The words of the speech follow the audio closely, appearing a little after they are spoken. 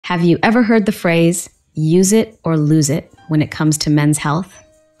Have you ever heard the phrase, use it or lose it, when it comes to men's health?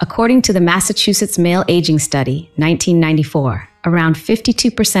 According to the Massachusetts Male Aging Study, 1994, around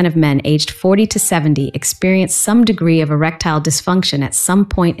 52% of men aged 40 to 70 experience some degree of erectile dysfunction at some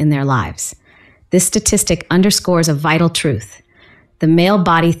point in their lives. This statistic underscores a vital truth. The male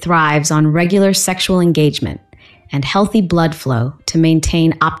body thrives on regular sexual engagement and healthy blood flow to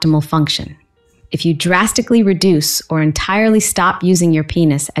maintain optimal function. If you drastically reduce or entirely stop using your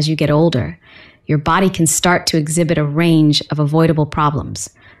penis as you get older, your body can start to exhibit a range of avoidable problems,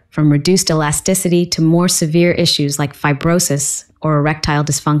 from reduced elasticity to more severe issues like fibrosis or erectile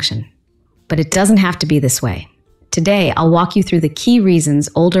dysfunction. But it doesn't have to be this way. Today, I'll walk you through the key reasons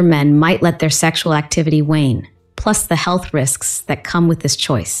older men might let their sexual activity wane, plus the health risks that come with this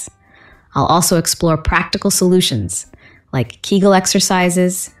choice. I'll also explore practical solutions like Kegel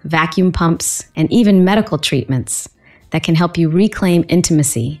exercises, vacuum pumps, and even medical treatments that can help you reclaim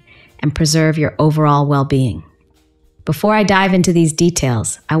intimacy and preserve your overall well-being. Before I dive into these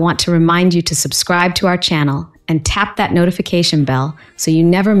details, I want to remind you to subscribe to our channel and tap that notification bell so you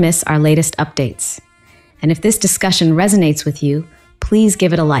never miss our latest updates. And if this discussion resonates with you, please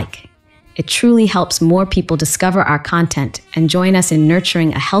give it a like. It truly helps more people discover our content and join us in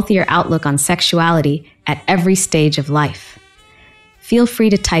nurturing a healthier outlook on sexuality at every stage of life. Feel free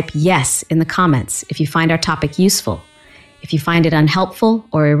to type yes in the comments if you find our topic useful. If you find it unhelpful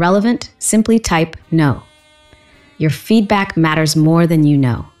or irrelevant, simply type no. Your feedback matters more than you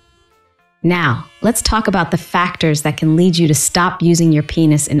know. Now, let's talk about the factors that can lead you to stop using your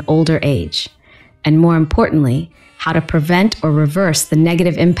penis in older age, and more importantly, how to prevent or reverse the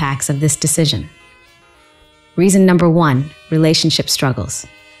negative impacts of this decision. Reason number 1, relationship struggles.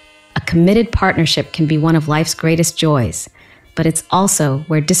 A committed partnership can be one of life's greatest joys, but it's also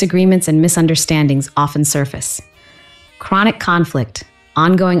where disagreements and misunderstandings often surface. Chronic conflict,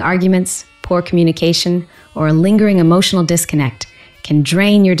 ongoing arguments, poor communication, or a lingering emotional disconnect can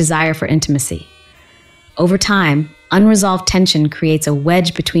drain your desire for intimacy. Over time, unresolved tension creates a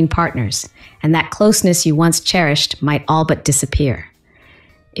wedge between partners, and that closeness you once cherished might all but disappear.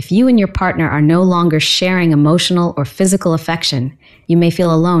 If you and your partner are no longer sharing emotional or physical affection, you may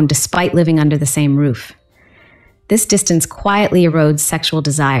feel alone despite living under the same roof. This distance quietly erodes sexual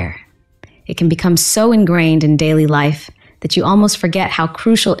desire. It can become so ingrained in daily life that you almost forget how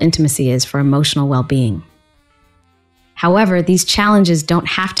crucial intimacy is for emotional well-being. However, these challenges don't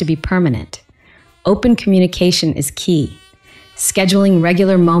have to be permanent. Open communication is key. Scheduling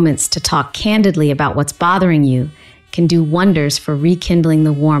regular moments to talk candidly about what's bothering you can do wonders for rekindling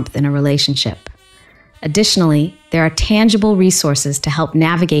the warmth in a relationship. Additionally, there are tangible resources to help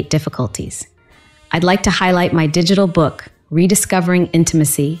navigate difficulties. I'd like to highlight my digital book, Rediscovering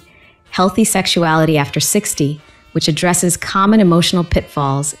Intimacy: Healthy Sexuality After 60, which addresses common emotional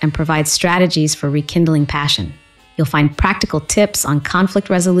pitfalls and provides strategies for rekindling passion. You'll find practical tips on conflict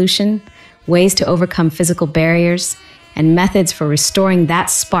resolution, ways to overcome physical barriers, and methods for restoring that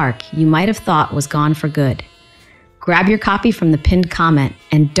spark you might have thought was gone for good. Grab your copy from the pinned comment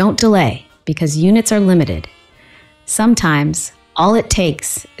and don't delay, because units are limited. Sometimes, all it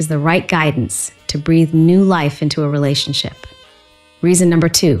takes is the right guidance to breathe new life into a relationship. Reason number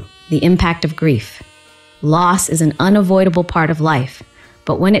 2, the impact of grief. Loss is an unavoidable part of life,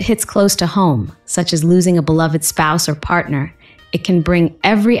 but when it hits close to home, such as losing a beloved spouse or partner, it can bring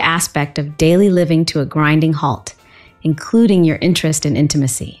every aspect of daily living to a grinding halt, including your interest in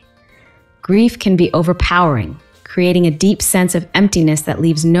intimacy. Grief can be overpowering, creating a deep sense of emptiness that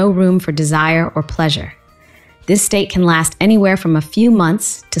leaves no room for desire or pleasure. This state can last anywhere from a few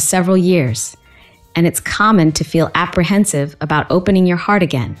months to several years, and it's common to feel apprehensive about opening your heart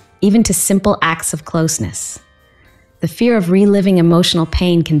again, even to simple acts of closeness. The fear of reliving emotional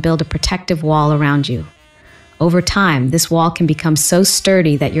pain can build a protective wall around you. Over time, this wall can become so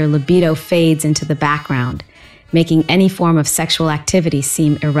sturdy that your libido fades into the background, making any form of sexual activity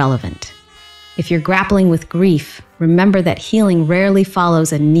seem irrelevant. If you're grappling with grief, remember that healing rarely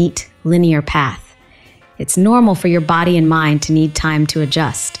follows a neat, linear path. It's normal for your body and mind to need time to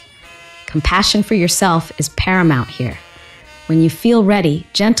adjust. Compassion for yourself is paramount here. When you feel ready,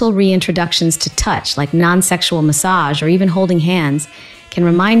 gentle reintroductions to touch, like non-sexual massage or even holding hands, can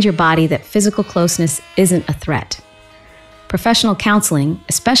remind your body that physical closeness isn't a threat. Professional counseling,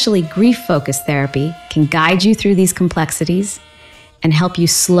 especially grief-focused therapy, can guide you through these complexities and help you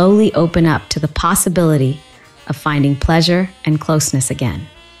slowly open up to the possibility of finding pleasure and closeness again.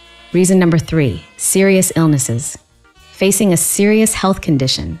 Reason number 3, serious illnesses. Facing a serious health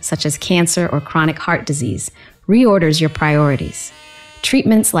condition, such as cancer or chronic heart disease, reorders your priorities.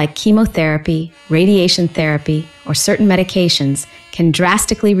 Treatments like chemotherapy, radiation therapy, or certain medications can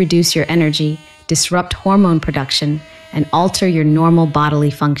drastically reduce your energy, disrupt hormone production, and alter your normal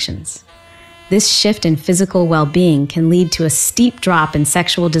bodily functions. This shift in physical well-being can lead to a steep drop in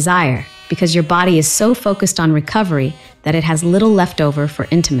sexual desire because your body is so focused on recovery that it has little left over for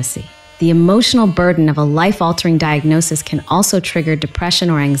intimacy. The emotional burden of a life-altering diagnosis can also trigger depression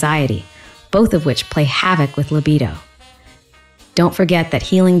or anxiety, both of which play havoc with libido. Don't forget that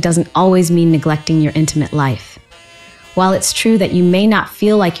healing doesn't always mean neglecting your intimate life. While it's true that you may not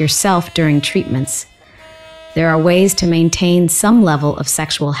feel like yourself during treatments, there are ways to maintain some level of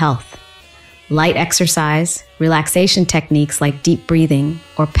sexual health. Light exercise, relaxation techniques like deep breathing,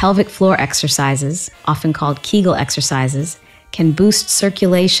 or pelvic floor exercises, often called Kegel exercises, can boost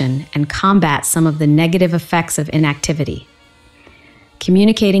circulation and combat some of the negative effects of inactivity.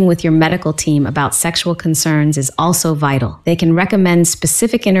 Communicating with your medical team about sexual concerns is also vital. They can recommend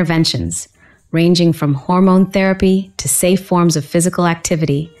specific interventions, ranging from hormone therapy to safe forms of physical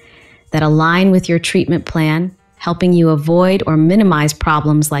activity, that align with your treatment plan, helping you avoid or minimize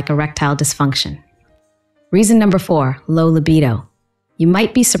problems like erectile dysfunction. Reason number 4, low libido. You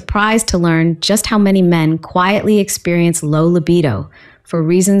might be surprised to learn just how many men quietly experience low libido for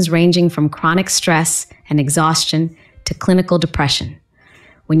reasons ranging from chronic stress and exhaustion to clinical depression.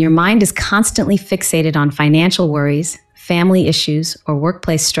 When your mind is constantly fixated on financial worries, family issues, or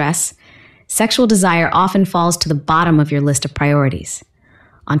workplace stress, sexual desire often falls to the bottom of your list of priorities.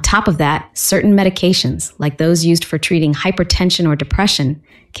 On top of that, certain medications, like those used for treating hypertension or depression,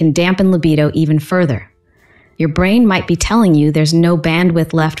 can dampen libido even further. Your brain might be telling you there's no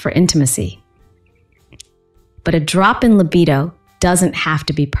bandwidth left for intimacy. But a drop in libido doesn't have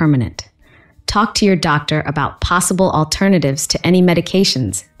to be permanent. Talk to your doctor about possible alternatives to any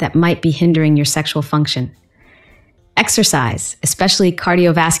medications that might be hindering your sexual function. Exercise, especially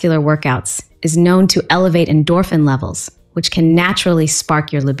cardiovascular workouts, is known to elevate endorphin levels, which can naturally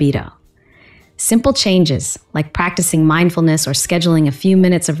spark your libido. Simple changes, like practicing mindfulness or scheduling a few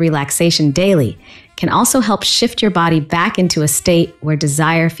minutes of relaxation daily, can also help shift your body back into a state where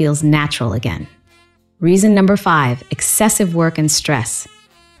desire feels natural again. Reason number 5, excessive work and stress.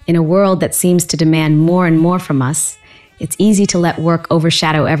 In a world that seems to demand more and more from us, it's easy to let work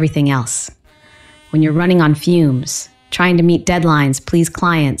overshadow everything else. When you're running on fumes, trying to meet deadlines, please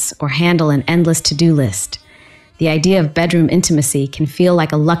clients, or handle an endless to-do list, the idea of bedroom intimacy can feel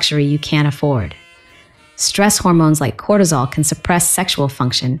like a luxury you can't afford. Stress hormones like cortisol can suppress sexual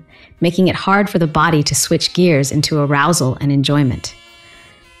function, making it hard for the body to switch gears into arousal and enjoyment.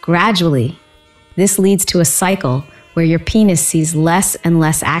 Gradually, this leads to a cycle where your penis sees less and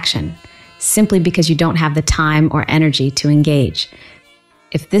less action, simply because you don't have the time or energy to engage.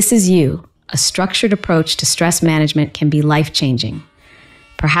 If this is you, a structured approach to stress management can be life-changing.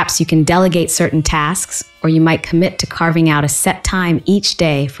 Perhaps you can delegate certain tasks, or you might commit to carving out a set time each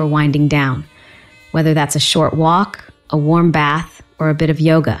day for winding down, whether that's a short walk, a warm bath, or a bit of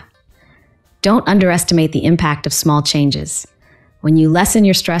yoga. Don't underestimate the impact of small changes. When you lessen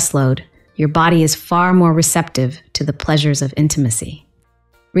your stress load, your body is far more receptive to the pleasures of intimacy.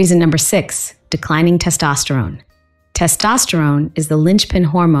 Reason number 6, declining testosterone. Testosterone is the linchpin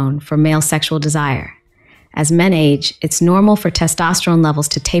hormone for male sexual desire. As men age, it's normal for testosterone levels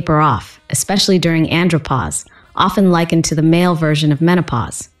to taper off, especially during andropause, often likened to the male version of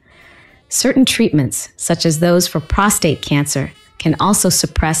menopause. Certain treatments, such as those for prostate cancer, can also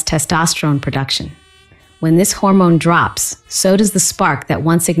suppress testosterone production. When this hormone drops, so does the spark that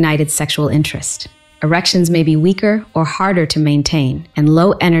once ignited sexual interest. Erections may be weaker or harder to maintain, and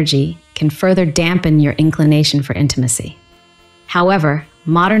low energy can further dampen your inclination for intimacy. However,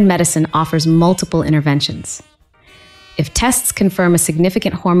 modern medicine offers multiple interventions. If tests confirm a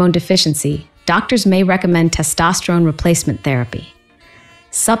significant hormone deficiency, doctors may recommend testosterone replacement therapy.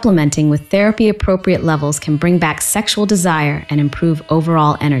 Supplementing with therapy-appropriate levels can bring back sexual desire and improve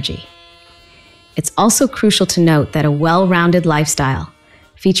overall energy. It's also crucial to note that a well-rounded lifestyle,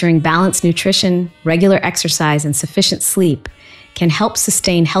 featuring balanced nutrition, regular exercise, and sufficient sleep, can help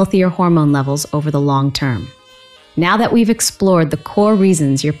sustain healthier hormone levels over the long term. Now that we've explored the core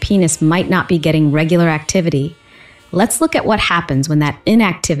reasons your penis might not be getting regular activity, let's look at what happens when that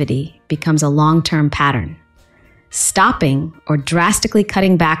inactivity becomes a long-term pattern. Stopping or drastically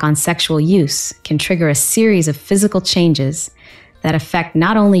cutting back on sexual use can trigger a series of physical changes that affect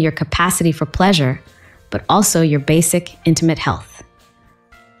not only your capacity for pleasure, but also your basic intimate health.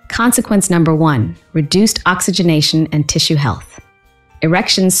 Consequence number 1, reduced oxygenation and tissue health.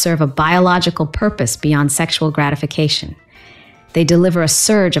 Erections serve a biological purpose beyond sexual gratification. They deliver a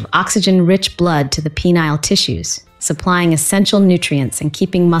surge of oxygen-rich blood to the penile tissues, supplying essential nutrients and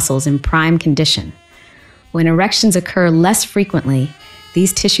keeping muscles in prime condition. When erections occur less frequently,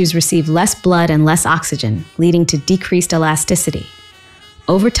 these tissues receive less blood and less oxygen, leading to decreased elasticity.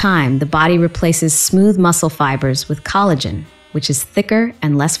 Over time, the body replaces smooth muscle fibers with collagen, which is thicker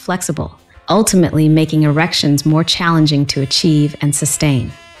and less flexible, ultimately making erections more challenging to achieve and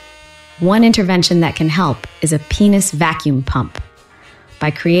sustain. One intervention that can help is a penis vacuum pump. By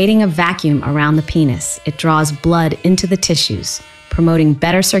creating a vacuum around the penis, it draws blood into the tissues, promoting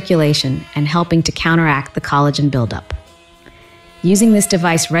better circulation and helping to counteract the collagen buildup. Using this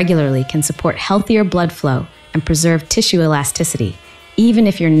device regularly can support healthier blood flow and preserve tissue elasticity, even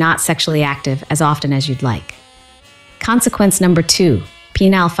if you're not sexually active as often as you'd like. Consequence number 2,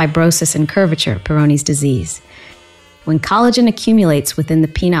 penile fibrosis and curvature, Peyronie's disease. When collagen accumulates within the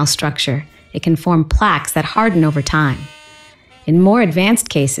penile structure, it can form plaques that harden over time. In more advanced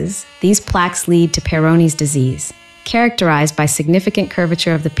cases, these plaques lead to Peyronie's disease, characterized by significant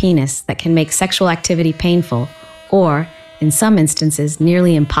curvature of the penis that can make sexual activity painful or, in some instances,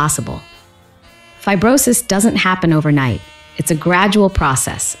 nearly impossible. Fibrosis doesn't happen overnight. It's a gradual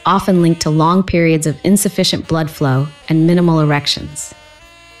process, often linked to long periods of insufficient blood flow and minimal erections.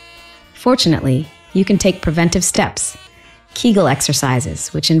 Fortunately, you can take preventive steps. Kegel exercises,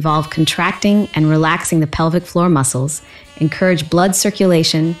 which involve contracting and relaxing the pelvic floor muscles, encourage blood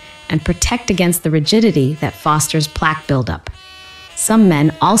circulation and protect against the rigidity that fosters plaque buildup. Some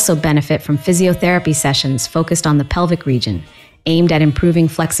men also benefit from physiotherapy sessions focused on the pelvic region, aimed at improving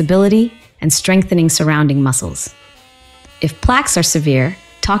flexibility and strengthening surrounding muscles. If plaques are severe,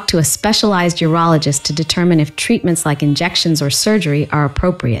 talk to a specialized urologist to determine if treatments like injections or surgery are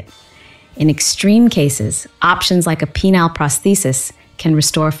appropriate. In extreme cases, options like a penile prosthesis can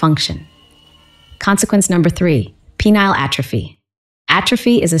restore function. Consequence number 3, penile atrophy.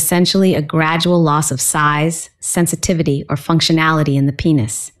 Atrophy is essentially a gradual loss of size, sensitivity, or functionality in the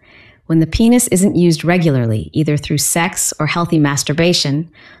penis. When the penis isn't used regularly, either through sex or healthy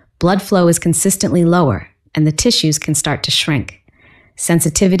masturbation, blood flow is consistently lower, and the tissues can start to shrink.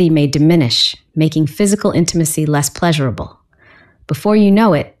 Sensitivity may diminish, making physical intimacy less pleasurable. Before you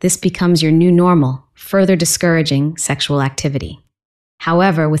know it, this becomes your new normal, further discouraging sexual activity.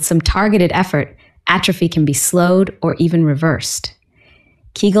 However, with some targeted effort, atrophy can be slowed or even reversed.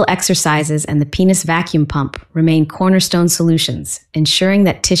 Kegel exercises and the penis vacuum pump remain cornerstone solutions, ensuring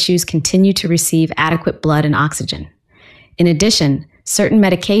that tissues continue to receive adequate blood and oxygen. In addition, certain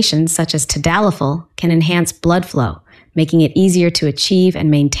medications such as tadalafil can enhance blood flow, making it easier to achieve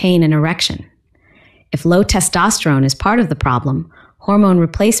and maintain an erection. If low testosterone is part of the problem, hormone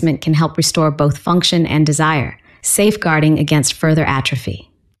replacement can help restore both function and desire, safeguarding against further atrophy.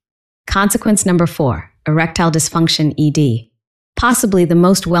 Consequence number 4, erectile dysfunction ED. Possibly the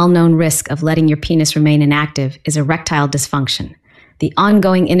most well-known risk of letting your penis remain inactive is erectile dysfunction, the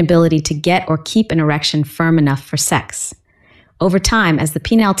ongoing inability to get or keep an erection firm enough for sex. Over time, as the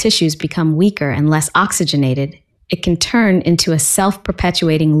penile tissues become weaker and less oxygenated, it can turn into a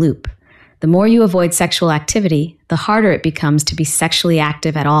self-perpetuating loop. The more you avoid sexual activity, the harder it becomes to be sexually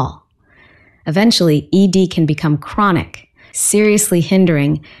active at all. Eventually, ED can become chronic, seriously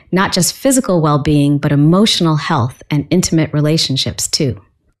hindering not just physical well-being, but emotional health and intimate relationships too.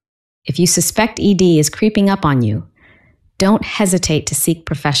 If you suspect ED is creeping up on you, don't hesitate to seek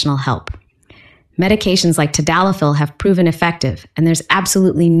professional help. Medications like tadalafil have proven effective, and there's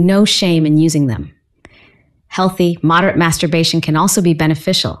absolutely no shame in using them. Healthy, moderate masturbation can also be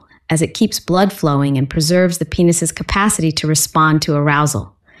beneficial, as it keeps blood flowing and preserves the penis's capacity to respond to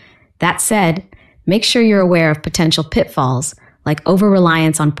arousal. That said, make sure you're aware of potential pitfalls, like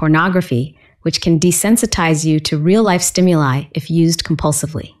over-reliance on pornography, which can desensitize you to real-life stimuli if used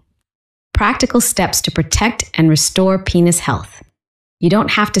compulsively. Practical steps to protect and restore penis health. You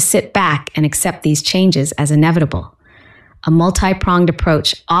don't have to sit back and accept these changes as inevitable. A multi-pronged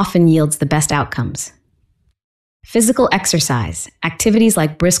approach often yields the best outcomes. Physical exercise, activities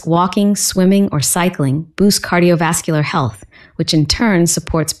like brisk walking, swimming, or cycling boost cardiovascular health, which in turn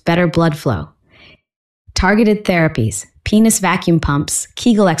supports better blood flow. Targeted therapies, penis vacuum pumps,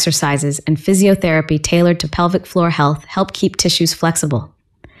 Kegel exercises, and physiotherapy tailored to pelvic floor health help keep tissues flexible.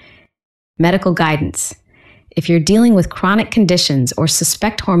 Medical guidance. If you're dealing with chronic conditions or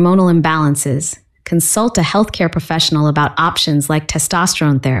suspect hormonal imbalances, consult a healthcare professional about options like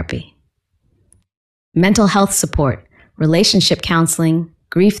testosterone therapy. Mental health support, relationship counseling,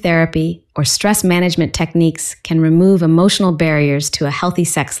 grief therapy, or stress management techniques can remove emotional barriers to a healthy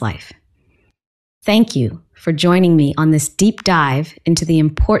sex life. Thank you for joining me on this deep dive into the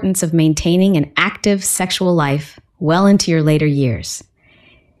importance of maintaining an active sexual life well into your later years.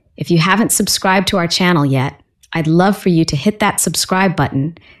 If you haven't subscribed to our channel yet, I'd love for you to hit that subscribe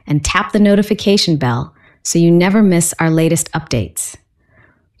button and tap the notification bell so you never miss our latest updates.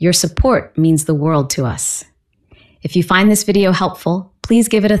 Your support means the world to us. If you find this video helpful, please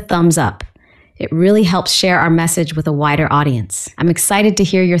give it a thumbs up. It really helps share our message with a wider audience. I'm excited to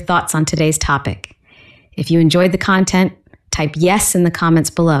hear your thoughts on today's topic. If you enjoyed the content, type yes in the comments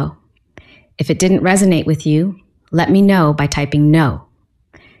below. If it didn't resonate with you, let me know by typing no.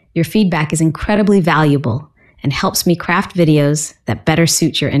 Your feedback is incredibly valuable and helps me craft videos that better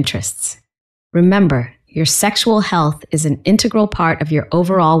suit your interests. Remember, your sexual health is an integral part of your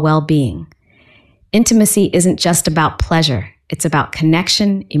overall well-being. Intimacy isn't just about pleasure. It's about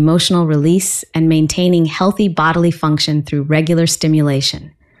connection, emotional release, and maintaining healthy bodily function through regular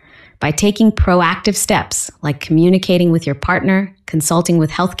stimulation. By taking proactive steps like communicating with your partner, consulting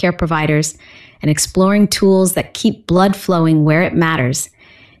with healthcare providers, and exploring tools that keep blood flowing where it matters,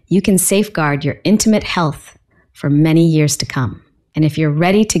 you can safeguard your intimate health for many years to come. And if you're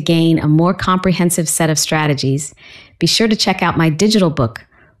ready to gain a more comprehensive set of strategies, be sure to check out my digital book,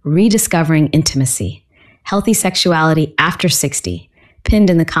 Rediscovering Intimacy, Healthy Sexuality After 60, pinned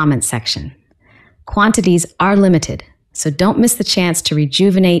in the comments section. Quantities are limited, so don't miss the chance to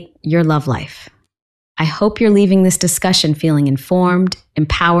rejuvenate your love life. I hope you're leaving this discussion feeling informed,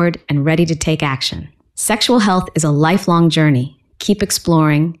 empowered, and ready to take action. Sexual health is a lifelong journey. Keep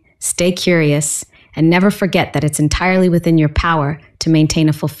exploring, stay curious, and never forget that it's entirely within your power to maintain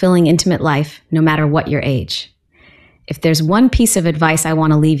a fulfilling, intimate life, no matter what your age. If there's one piece of advice I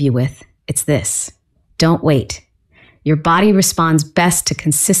want to leave you with, it's this: don't wait. Your body responds best to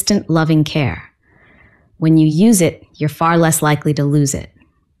consistent, loving care. When you use it, you're far less likely to lose it.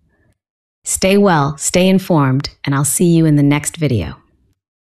 Stay well, stay informed, and I'll see you in the next video.